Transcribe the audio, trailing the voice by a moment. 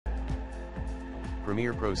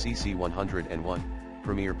Premiere Pro CC 101,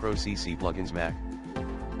 Premiere Pro CC plugins Mac.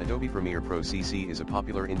 Adobe Premiere Pro CC is a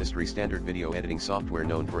popular industry standard video editing software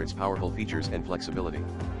known for its powerful features and flexibility.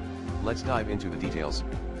 Let's dive into the details.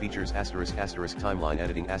 Features timeline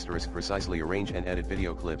editing precisely arrange and edit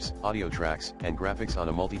video clips, audio tracks, and graphics on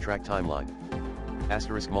a multi-track timeline.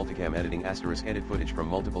 Multicam editing edit footage from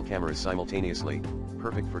multiple cameras simultaneously,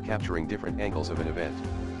 perfect for capturing different angles of an event.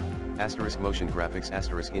 Motion graphics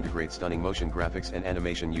integrate stunning motion graphics and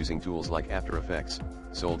animation using tools like After Effects,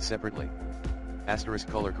 sold separately.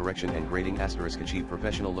 Color correction and grading achieve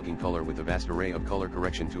professional looking color with a vast array of color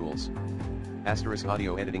correction tools.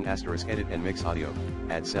 Audio editing edit and mix audio,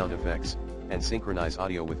 add sound effects, and synchronize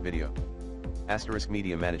audio with video.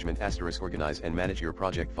 Media management organize and manage your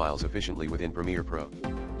project files efficiently within Premiere Pro.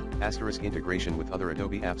 Integration with other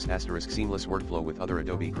Adobe apps seamless workflow with other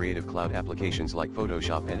Adobe Creative Cloud applications like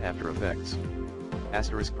Photoshop and After Effects.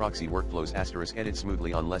 Proxy workflows edit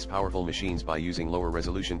smoothly on less powerful machines by using lower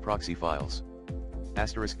resolution proxy files.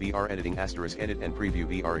 VR editing edit and preview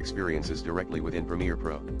VR experiences directly within Premiere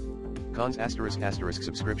Pro. Cons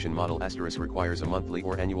subscription model requires a monthly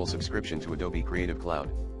or annual subscription to Adobe Creative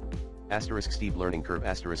Cloud. Steep learning curve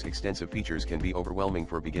extensive features can be overwhelming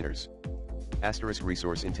for beginners.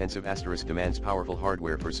 Resource intensive demands powerful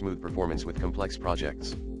hardware for smooth performance with complex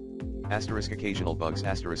projects. Occasional bugs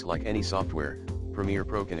like any software, Premiere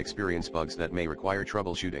Pro can experience bugs that may require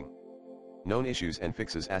troubleshooting. Known issues and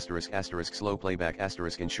fixes slow playback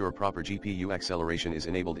ensure proper GPU acceleration is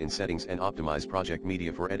enabled in settings and optimize project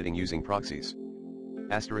media for editing using proxies.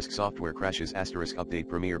 Software crashes update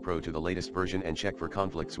Premiere Pro to the latest version and check for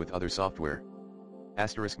conflicts with other software.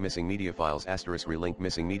 Missing media files relink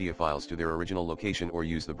missing media files to their original location or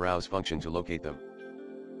use the browse function to locate them.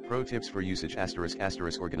 Pro tips for usage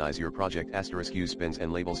organize your project use pins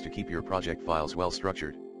and labels to keep your project files well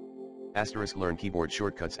structured. Learn keyboard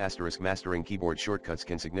shortcuts mastering keyboard shortcuts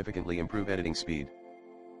can significantly improve editing speed.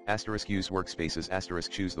 Use workspaces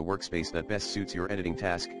choose the workspace that best suits your editing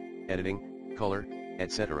task, editing, color,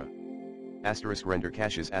 etc. Render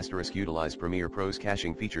caches utilize Premiere Pro's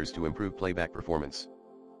caching features to improve playback performance.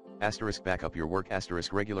 Backup your work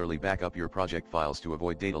regularly backup your project files to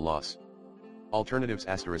avoid data loss. Alternatives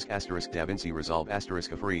DaVinci Resolve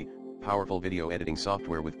a free, powerful video editing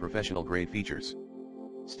software with professional grade features.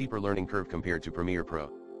 Steeper learning curve compared to Premiere Pro.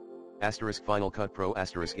 Final Cut Pro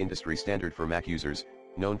industry standard for Mac users,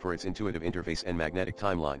 known for its intuitive interface and magnetic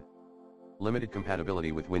timeline. Limited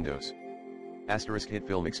compatibility with Windows.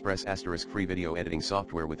 HitFilm Express free video editing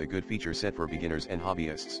software with a good feature set for beginners and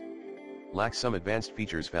hobbyists. Lacks some advanced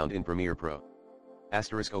features found in Premiere Pro.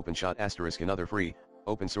 OpenShot another free,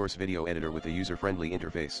 open source video editor with a user-friendly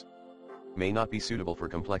interface. May not be suitable for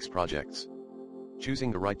complex projects.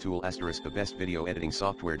 Choosing the right tool the best video editing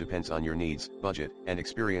software depends on your needs, budget, and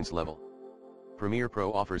experience level. Premiere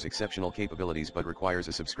Pro offers exceptional capabilities but requires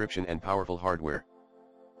a subscription and powerful hardware.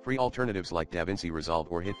 Free alternatives like DaVinci Resolve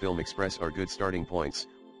or HitFilm Express are good starting points,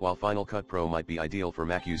 while Final Cut Pro might be ideal for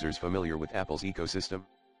Mac users familiar with Apple's ecosystem.